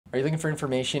Are you looking for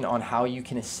information on how you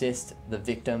can assist the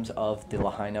victims of the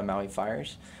Lahaina Maui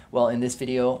fires? Well, in this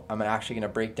video, I'm actually going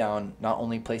to break down not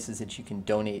only places that you can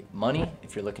donate money,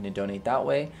 if you're looking to donate that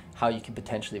way, how you can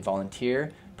potentially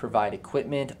volunteer, provide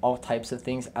equipment, all types of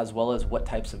things, as well as what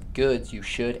types of goods you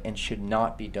should and should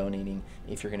not be donating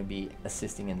if you're going to be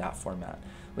assisting in that format.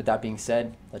 With that being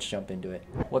said, let's jump into it.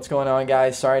 What's going on,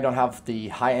 guys? Sorry I don't have the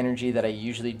high energy that I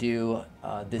usually do.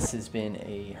 This has been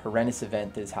a horrendous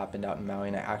event that has happened out in Maui,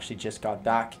 and I actually just got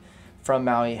back from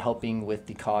Maui helping with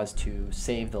the cause to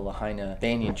save the Lahaina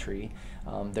banyan tree.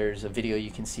 There's a video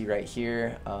you can see right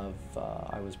here of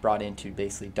I was brought in to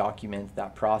basically document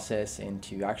that process and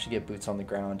to actually get boots on the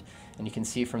ground. And you can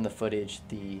see from the footage,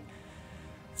 the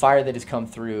fire that has come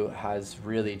through has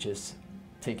really just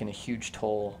taken a huge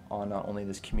toll on not only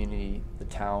this community, the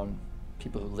town,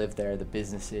 people who live there, the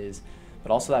businesses,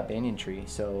 but also that banyan tree.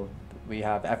 So we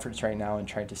have efforts right now in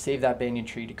trying to save that banyan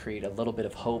tree to create a little bit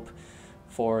of hope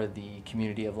for the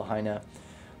community of Lahaina.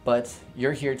 But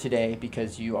you're here today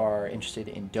because you are interested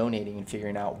in donating and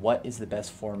figuring out what is the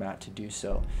best format to do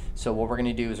so. So what we're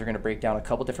going to do is we're going to break down a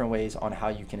couple different ways on how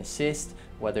you can assist,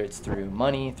 whether it's through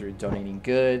money, through donating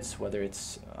goods, whether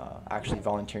it's actually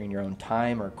volunteering your own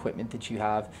time or equipment that you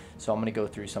have. So I'm going to go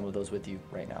through some of those with you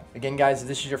right now. Again, guys, if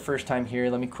this is your first time here,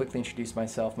 let me quickly introduce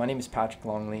myself. My name is Patrick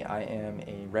Longley. I am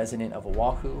a resident of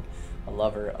Oahu, a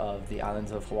lover of the islands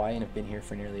of Hawaii, and have been here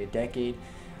for nearly a decade.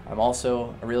 I'm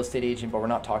also a real estate agent, but we're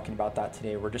not talking about that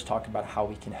today. We're just talking about how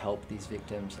we can help these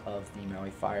victims of the Maui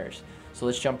fires. So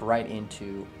let's jump right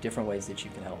into different ways that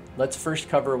you can help. Let's first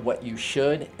cover what you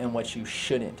should and what you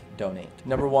shouldn't donate.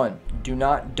 Number one, do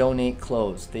not donate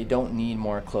clothes. They don't need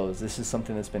more clothes. This is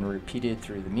something that's been repeated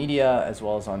through the media as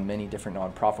well as on many different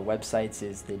nonprofit websites,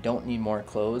 is they don't need more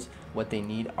clothes. What they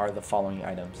need are the following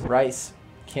items: rice,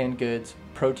 canned goods,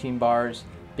 protein bars,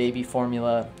 baby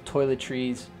formula,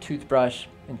 toiletries, toothbrush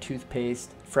and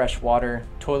toothpaste, fresh water,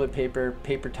 toilet paper,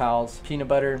 paper towels, peanut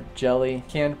butter, jelly,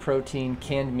 canned protein,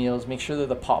 canned meals. Make sure they're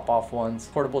the pop-off ones,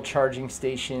 portable charging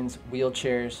stations,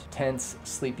 wheelchairs, tents,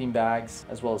 sleeping bags,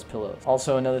 as well as pillows.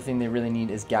 Also, another thing they really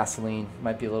need is gasoline.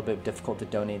 Might be a little bit difficult to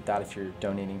donate that if you're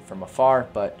donating from afar,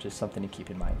 but just something to keep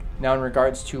in mind. Now, in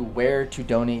regards to where to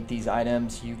donate these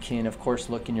items, you can of course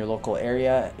look in your local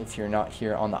area if you're not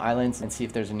here on the islands and see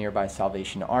if there's a nearby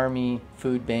Salvation Army,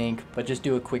 food bank, but just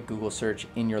do a quick Google search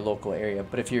in your local area.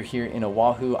 But if you're here in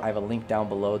Oahu, I have a link down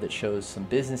below that shows some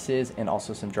businesses and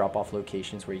also some drop-off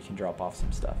locations where you can drop off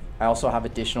some stuff. I also have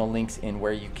additional links in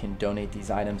where you can donate these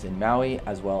items in Maui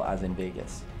as well as in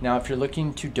Vegas. Now, if you're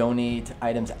looking to donate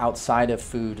items outside of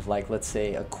food, like let's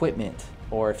say equipment,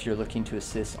 or if you're looking to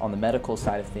assist on the medical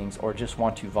side of things or just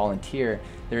want to volunteer,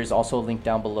 there is also a link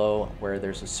down below where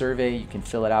there's a survey. You can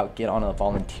fill it out, get on a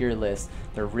volunteer list.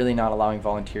 They're really not allowing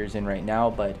volunteers in right now,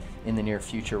 but in the near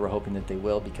future, we're hoping that they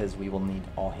will, because we will need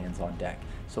all hands on deck.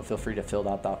 So feel free to fill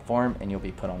out that form and you'll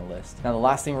be put on a list. Now, the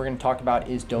last thing we're going to talk about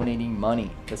is donating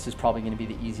money. This is probably going to be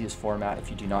the easiest format if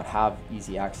you do not have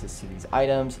easy access to these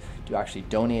items, to actually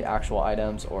donate actual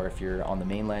items, or if you're on the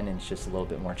mainland and it's just a little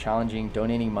bit more challenging.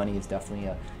 Donating money is definitely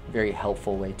a very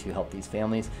helpful way to help these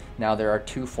families. Now, there are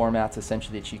two formats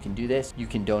essentially that you can do this. You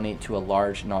can donate to a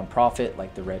large nonprofit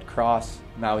like the Red Cross,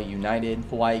 Maui United,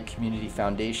 Hawaii Community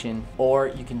Foundation, or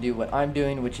you can do what I'm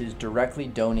doing, which is directly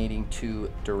donating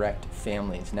to direct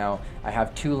families. Now, I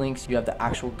have two links. You have the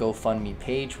actual GoFundMe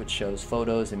page, which shows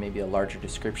photos and maybe a larger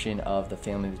description of the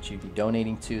family that you'd be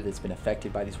donating to that's been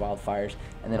affected by these wildfires.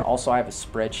 And then also I have a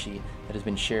spreadsheet that has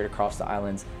been shared across the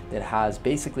islands that has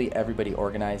basically everybody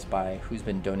organized by who's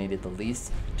been donated the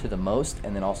least to the most,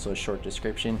 and then also a short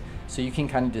description. So you can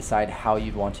kind of decide how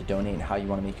you'd want to donate and how you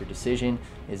want to make your decision.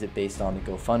 Is it based on the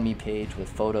GoFundMe page with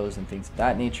photos and things of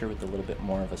that nature with a little bit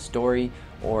more of a story,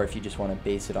 or if you just want to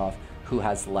base it off who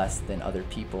has less than other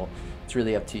people? It's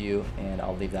really up to you, and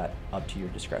I'll leave that up to your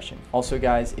discretion. Also,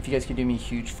 guys, if you guys could do me a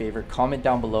huge favor, comment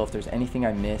down below if there's anything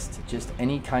I missed, just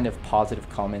any kind of positive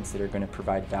comments that are going to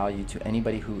provide value to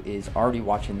anybody who is already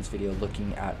watching this video,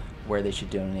 looking at where they should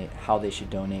donate, how they should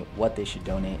donate, what they should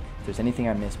donate. If there's anything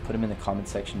I missed, put them in the comment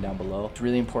section down below. It's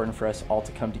really important for us all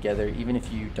to come together, even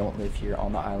if you don't live here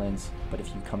on the islands, but if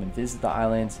you come and visit the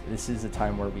islands, this is a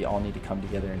time where we all need to come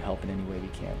together and help in any way we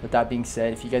can. With that being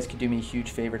said, if you guys could do me a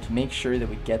huge favor to make sure that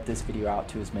we get this video out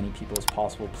to as many people as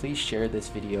possible, please share this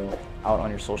video out on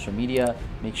your social media.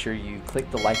 Make sure you click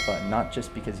the like button, not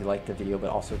just because you like the video, but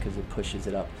also because it pushes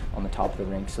it up on the top of the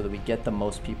rank so that we get the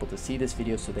most people to see this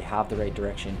video, so they have the right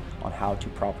direction on how to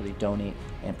properly donate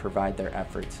and provide their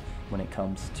efforts when it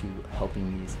comes to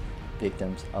helping these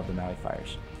victims of the Maui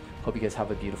fires. Hope you guys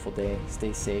have a beautiful day.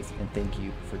 Stay safe, and thank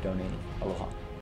you for donating. Aloha.